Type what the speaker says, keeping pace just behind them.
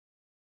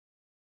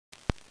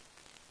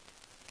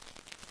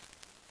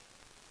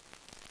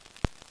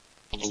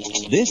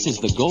This is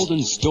the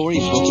golden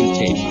storybook and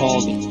tape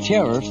called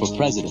Terror for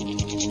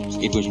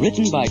President. It was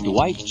written by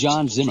Dwight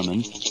John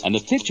Zimmerman, and the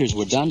pictures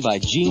were done by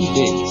Gene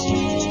Biggs.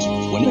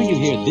 Whenever you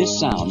hear this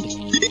sound,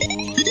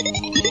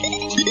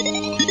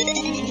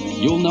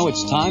 you'll know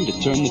it's time to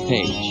turn the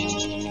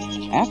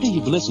page. After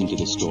you've listened to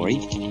the story,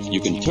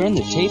 you can turn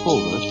the tape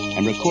over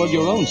and record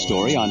your own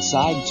story on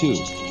side 2.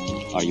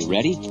 Are you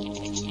ready?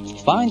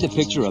 Find the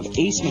picture of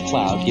Ace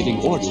McCloud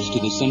giving orders to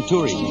the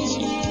Centurions.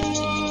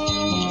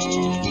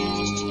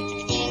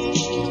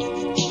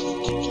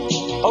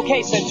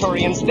 Okay,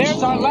 Centurions,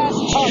 there's our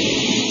last target,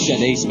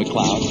 said Ace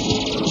McCloud.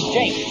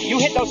 Jake, you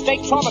hit those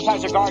fake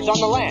traumatizer guards on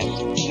the land.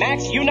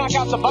 Max, you knock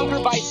out the bunker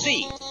by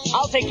sea.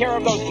 I'll take care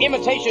of those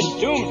imitation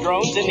doom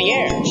drones in the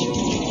air.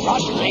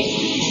 Roger,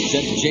 mate,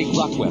 said Jake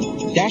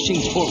Rockwell,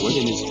 dashing forward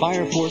in his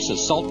Fire Force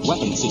assault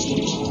weapon system.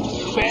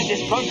 Too bad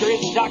this bunker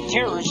isn't Doc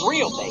Terror's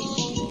real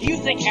base. Do you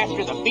think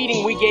after the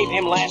beating we gave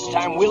him last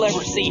time, we'll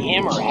ever see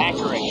him or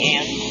Hacker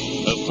again?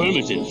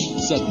 Affirmative,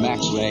 said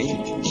Max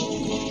Ray.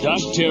 Doc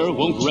Terror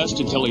won't rest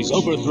until he's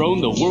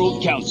overthrown the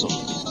World Council.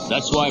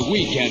 That's why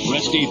we can't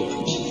rest either.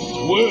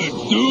 We're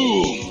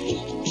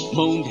doomed,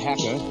 moaned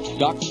Hacker,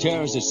 Doc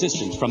Terror's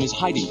assistant from his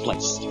hiding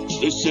place.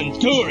 The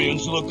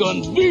Centurions look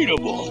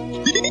unbeatable.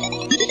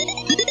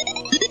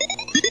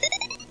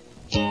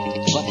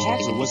 But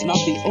Hacker was not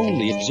the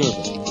only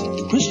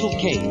observer. Crystal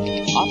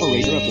Cave,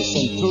 operator of the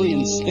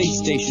Centurion space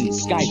station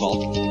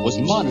Skyvault, was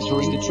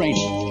monitoring the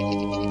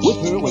training.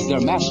 With her was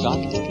their mascot,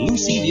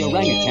 Lucy the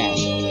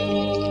orangutan.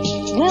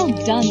 Well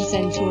done,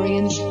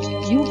 Centurions.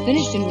 You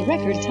finished in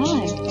record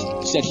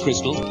time, said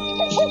Crystal.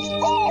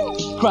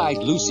 Cried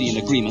Lucy in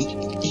agreement.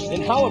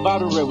 Then how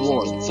about a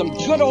reward? Some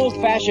good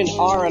old-fashioned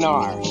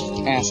R&R,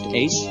 asked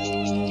Ace.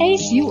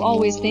 Ace, you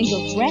always think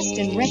of rest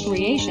and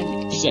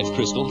recreation, said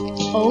Crystal.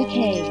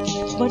 Okay,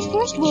 but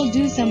first we'll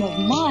do some of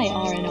my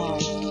R&R,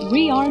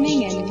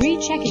 rearming and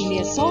rechecking the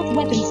assault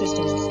weapon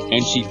systems.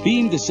 And she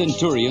beamed the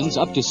Centurions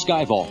up to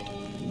Skyvault.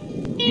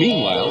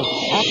 Meanwhile,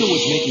 Hacker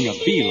was making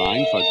a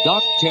beeline for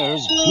Doc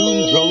Terror's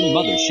Doom Drone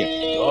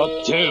mothership.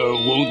 Doc Terror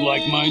won't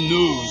like my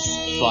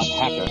news, thought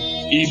Hacker.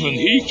 Even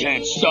he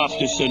can't stop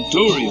the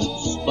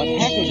Centurions. But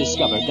Hacker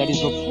discovered that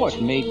his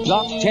report made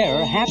Doc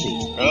Terror happy.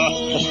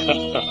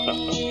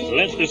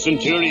 Let the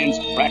Centurions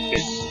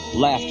practice,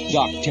 laughed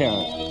Doc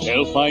Terror.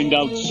 They'll find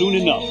out soon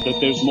enough that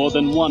there's more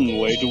than one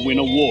way to win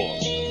a war.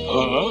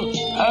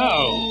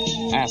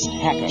 How? Asked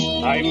Hacker.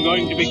 I'm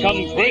going to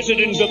become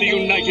President of the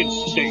United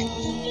States,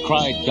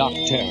 cried Doc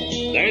Terror.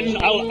 Then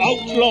I'll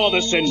outlaw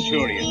the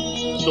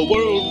Centurions. The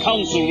World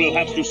Council will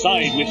have to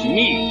side with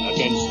me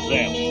against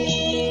them.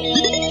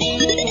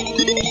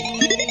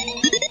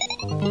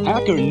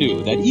 Hacker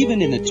knew that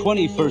even in the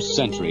 21st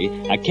century,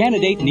 a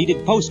candidate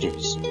needed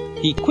posters.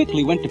 He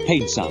quickly went to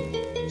paint some.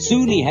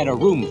 Soon he had a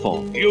room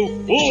full. You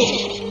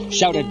fool!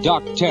 Shouted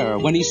Doc Terror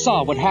when he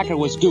saw what Hacker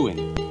was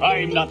doing.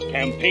 I'm not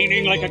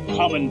campaigning like a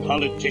common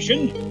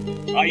politician.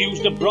 I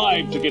used a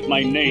bribe to get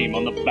my name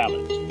on the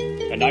ballot.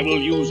 And I will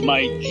use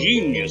my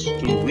genius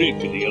to rig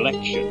the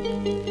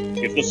election.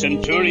 If the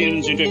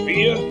Centurions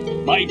interfere,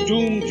 my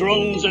doom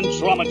drones and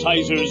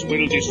traumatizers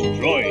will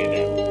destroy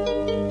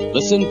them.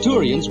 The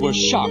Centurions were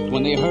shocked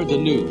when they heard the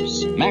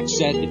news. Max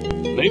said,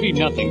 maybe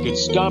nothing could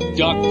stop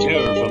Doc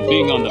Terror from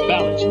being on the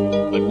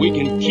ballot, but we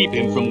can keep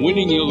him from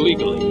winning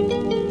illegally.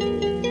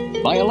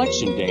 By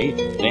Election Day,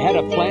 they had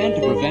a plan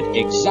to prevent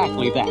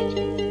exactly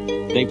that.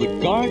 They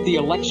would guard the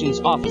elections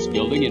office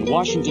building in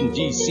Washington,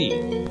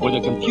 D.C., where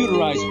the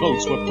computerized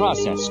votes were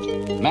processed.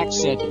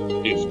 Max said,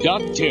 if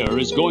Doc Terror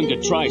is going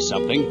to try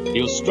something,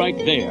 he'll strike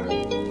there.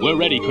 We're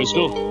ready,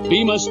 Crystal.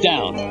 Beam us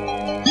down.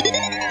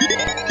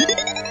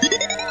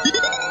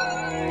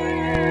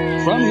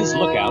 From his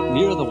lookout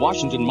near the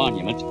Washington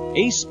Monument,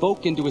 Ace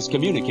spoke into his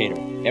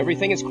communicator.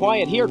 Everything is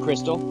quiet here,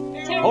 Crystal.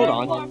 Hold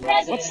on.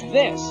 What's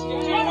this?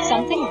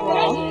 Something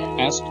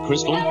wrong? Asked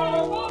Crystal.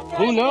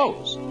 Who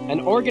knows?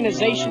 An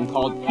organization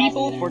called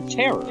People for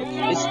Terror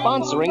is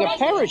sponsoring a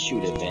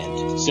parachute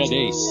event, said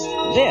Ace.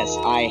 This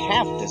I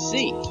have to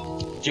see.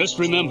 Just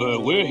remember,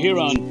 we're here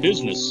on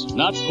business,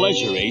 not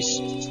pleasure, Ace.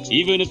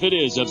 Even if it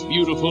is a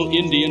beautiful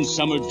Indian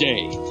summer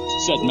day,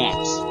 said Max.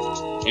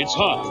 It's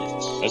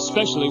hard,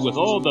 especially with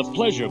all the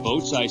pleasure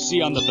boats I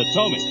see on the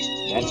Potomac.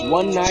 That's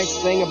one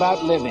nice thing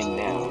about living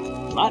now.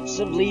 Lots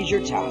of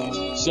leisure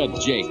time, said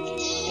Jake.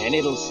 And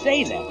it'll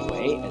stay that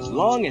way as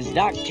long as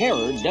Doc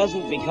Terror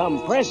doesn't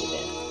become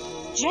president.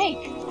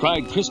 Jake!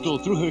 Cried Crystal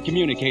through her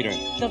communicator.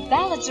 The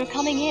ballots are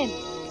coming in.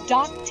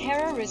 Doc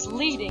Terror is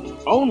leading.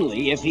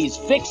 Only if he's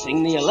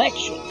fixing the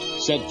election,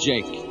 said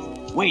Jake.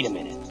 Wait a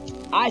minute.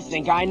 I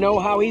think I know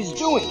how he's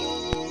doing it.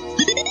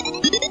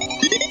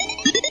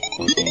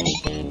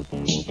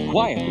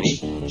 Quietly,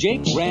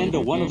 Jake ran to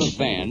one of the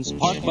vans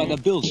parked by the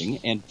building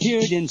and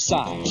peered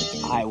inside.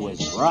 I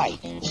was right,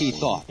 he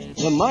thought.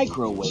 The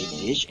microwave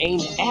dish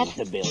aimed at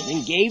the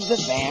building gave the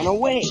van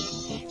away.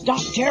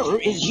 Doc Terror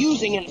is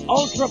using an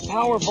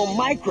ultra-powerful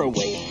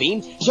microwave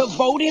beam to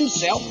vote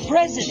himself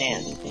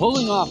president.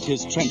 Pulling off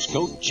his trench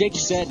coat, Jake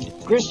said,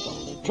 Crystal,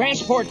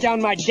 transport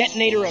down my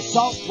detonator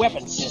assault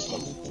weapon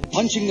system.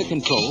 punching the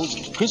controls,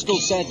 Crystal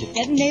said,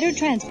 Detonator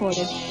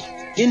transported.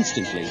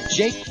 Instantly,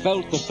 Jake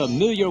felt the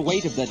familiar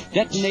weight of the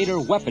detonator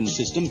weapon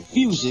system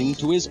fusing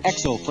to his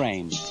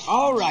exoframe.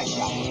 All right,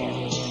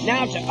 Doctor.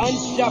 Now to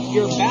unstuff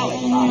your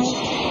ballot box.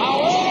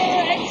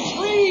 Power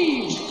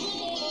extreme!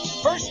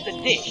 First the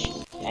dish,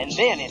 and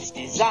then its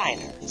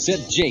designer,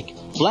 said Jake,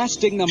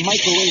 blasting the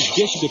microwave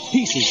dish to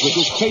pieces with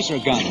his tracer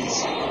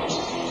guns.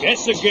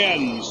 Guess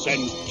again,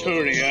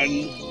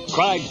 Centurion,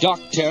 cried Doc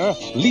Terror,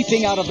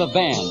 leaping out of the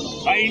van.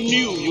 I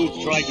knew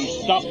you'd try to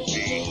stop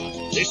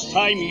me. This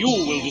time you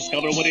will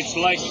discover what it's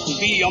like to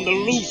be on the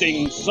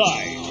losing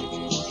side.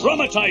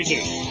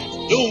 Traumatizers,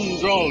 doom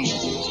drones,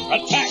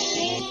 attack,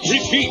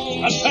 repeat,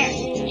 attack.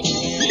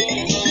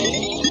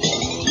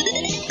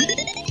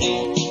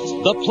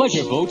 The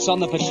pleasure boats on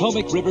the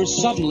Potomac River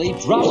suddenly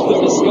dropped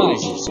their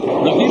disguises,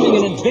 revealing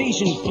an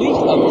invasion fleet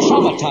of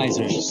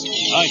traumatizers.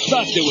 I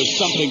thought there was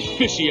something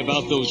fishy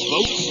about those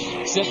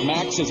boats, said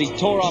Max as he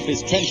tore off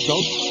his trench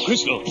coat.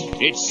 Crystal,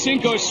 it's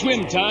sink or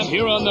swim time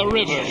here on the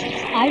river.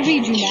 I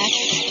read you, Max.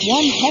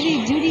 One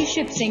heavy-duty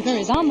ship sinker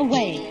is on the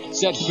way,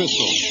 said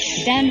Crystal.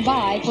 Stand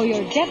by for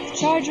your depth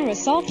charger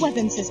assault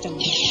weapon system.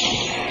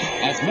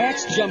 As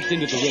Max jumped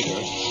into the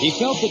river, he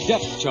felt the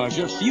depth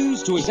charger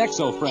fuse to his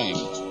exoframe.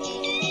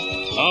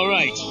 All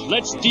right,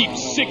 let's deep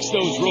six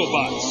those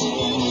robots.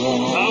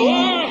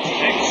 Power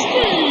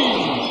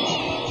extreme!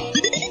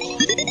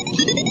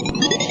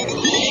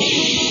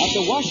 At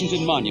the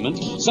Washington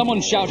Monument,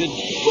 someone shouted,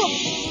 "Look!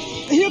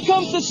 Here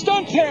comes the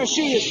stunt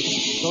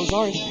parachutists!" Those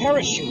aren't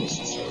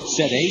parachutists,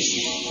 said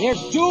Ace. They're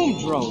doom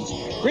drones.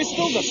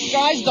 Crystal, the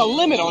sky's the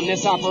limit on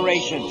this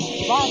operation.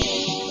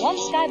 Roger. One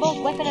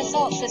Skybolt weapon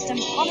assault system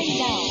coming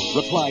down,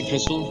 replied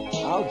Crystal.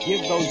 I'll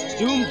give those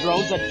doom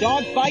drones a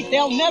dogfight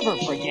they'll never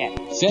forget,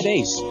 said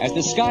Ace as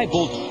the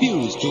Skybolt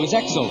fused to his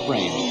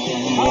exoframe.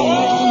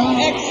 Power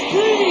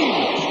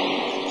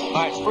extreme!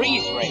 My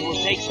freeze ray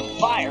will take some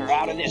fire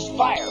out of this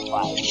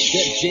firefight,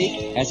 said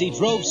Jake as he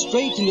drove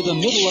straight into the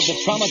middle of the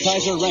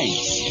traumatizer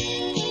ranks.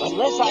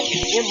 Unless I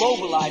can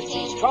immobilize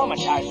these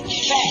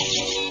traumatizers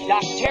fast,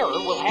 Doc Terror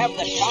will have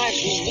the time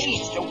he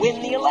needs to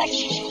win the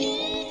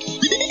election.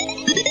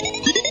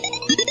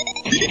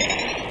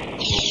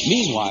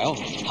 Meanwhile,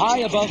 high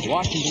above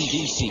Washington,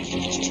 D.C.,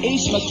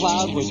 Ace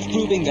McCloud was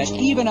proving that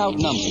even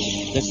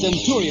outnumbered, the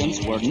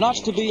Centurions were not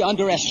to be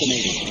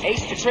underestimated.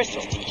 Ace to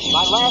Crystal,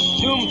 my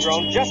last doom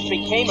drone just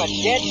became a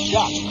dead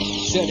duck,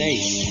 said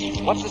Ace.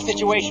 What's the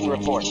situation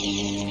report?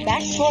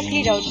 Max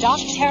torpedoed Doc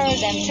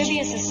Terror's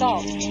amphibious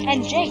assault,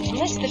 and Jake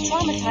blissed the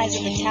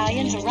traumatizer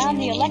battalions around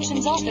the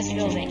elections office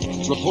building,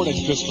 reported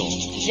Crystal.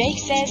 Jake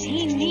says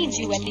he needs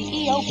you at the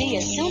EOB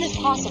as soon as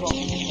possible.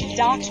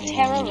 Doc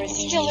Terror is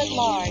still at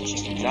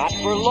large. Not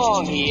for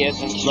long, he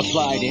isn't,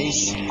 replied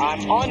Ace.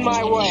 I'm on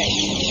my way.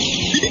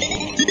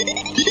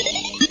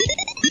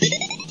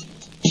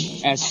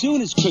 As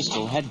soon as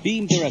Crystal had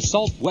beamed their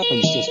assault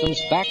weapon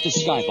systems back to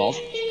Skyvault,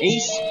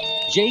 Ace,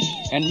 Jake,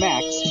 and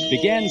Max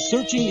began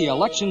searching the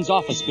elections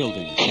office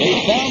building.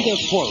 They found their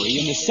quarry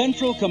in the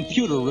central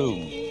computer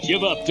room.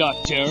 Give up, Doc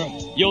Terror.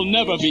 You'll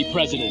never be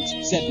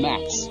president, said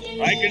Max.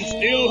 I can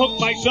still hook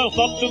myself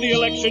up to the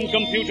election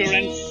computer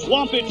and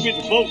swamp it with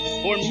votes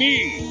for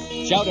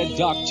me, shouted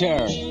Doc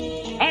Terror.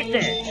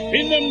 Hacker,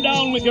 pin them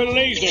down with your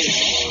lasers.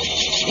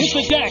 Hit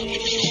the deck.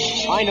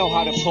 I know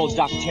how to pull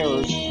Doc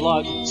Terror's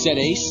plug, said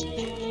Ace.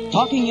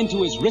 Talking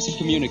into his wrist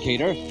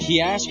communicator, he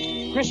asked,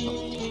 Crystal,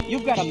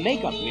 you've got a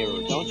makeup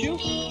mirror, don't you?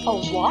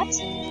 A what?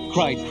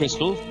 cried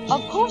Crystal.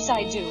 Of course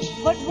I do,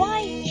 but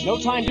why? No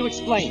time to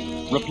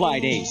explain,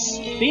 replied Ace.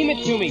 Beam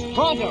it to me,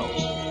 pronto.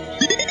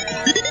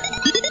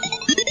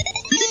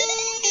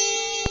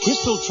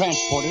 Crystal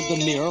transported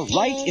the mirror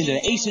right into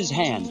Ace's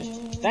hand.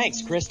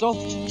 Thanks, Crystal,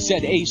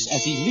 said Ace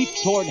as he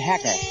leaped toward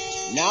Hacker.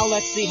 Now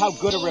let's see how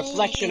good a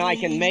reflection I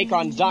can make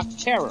on Doc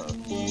Terror.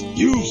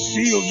 You've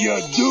sealed your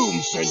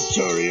doom,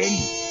 Centurion,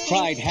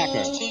 cried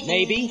Hacker.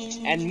 Maybe,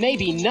 and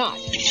maybe not,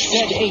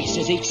 said Ace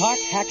as he caught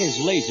Hacker's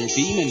laser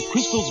beam in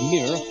Crystal's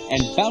mirror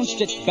and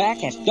bounced it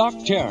back at Doc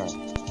Terror.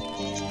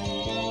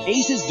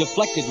 Ace's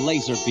deflected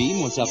laser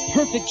beam was a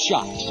perfect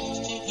shot.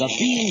 The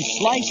beam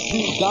sliced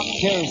through Doc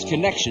Terror's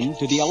connection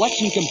to the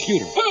election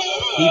computer.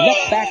 He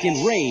leapt back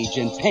in rage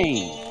and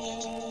pain.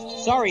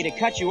 Sorry to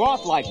cut you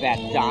off like that,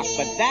 Doc,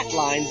 but that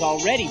line's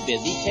already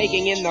busy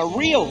taking in the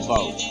real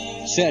vote,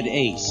 said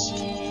Ace.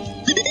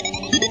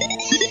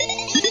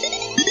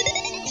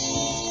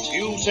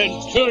 You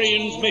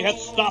Centurions may have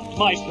stopped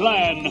my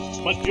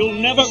plan, but you'll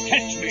never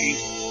catch me,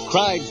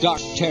 cried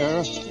Doc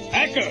Terror.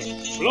 Hacker,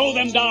 slow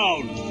them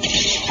down.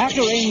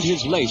 Hacker aimed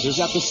his lasers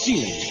at the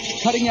ceiling,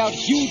 cutting out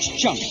huge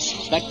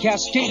chunks that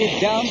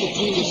cascaded down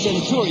between the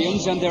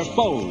Centurions and their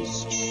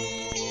foes.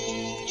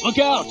 Look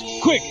out!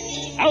 Quick!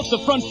 Out the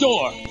front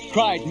door!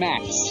 Cried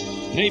Max.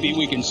 Maybe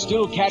we can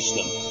still catch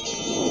them.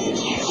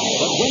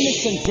 But when the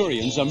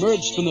Centurions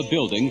emerged from the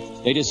building,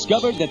 they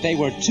discovered that they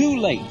were too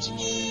late.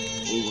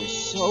 We were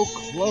so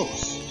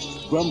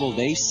close, grumbled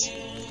Ace.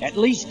 At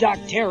least Doc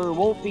Terror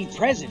won't be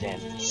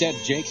president. Said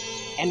Jake.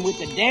 And with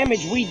the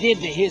damage we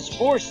did to his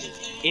forces,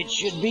 it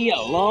should be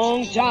a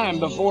long time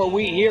before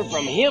we hear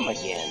from him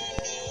again.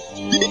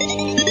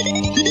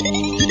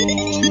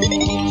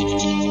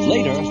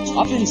 Later,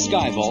 up in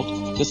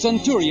Skyvault, the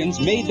Centurions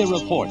made their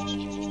report.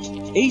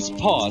 Ace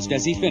paused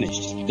as he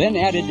finished, then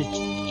added,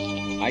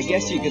 I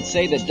guess you could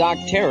say that Doc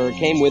Terror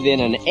came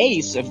within an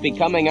ace of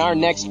becoming our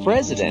next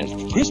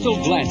president. Crystal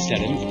glanced at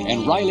him,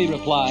 and Riley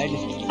replied,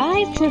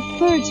 I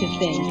prefer to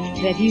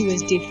think that he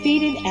was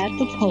defeated at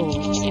the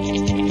polls.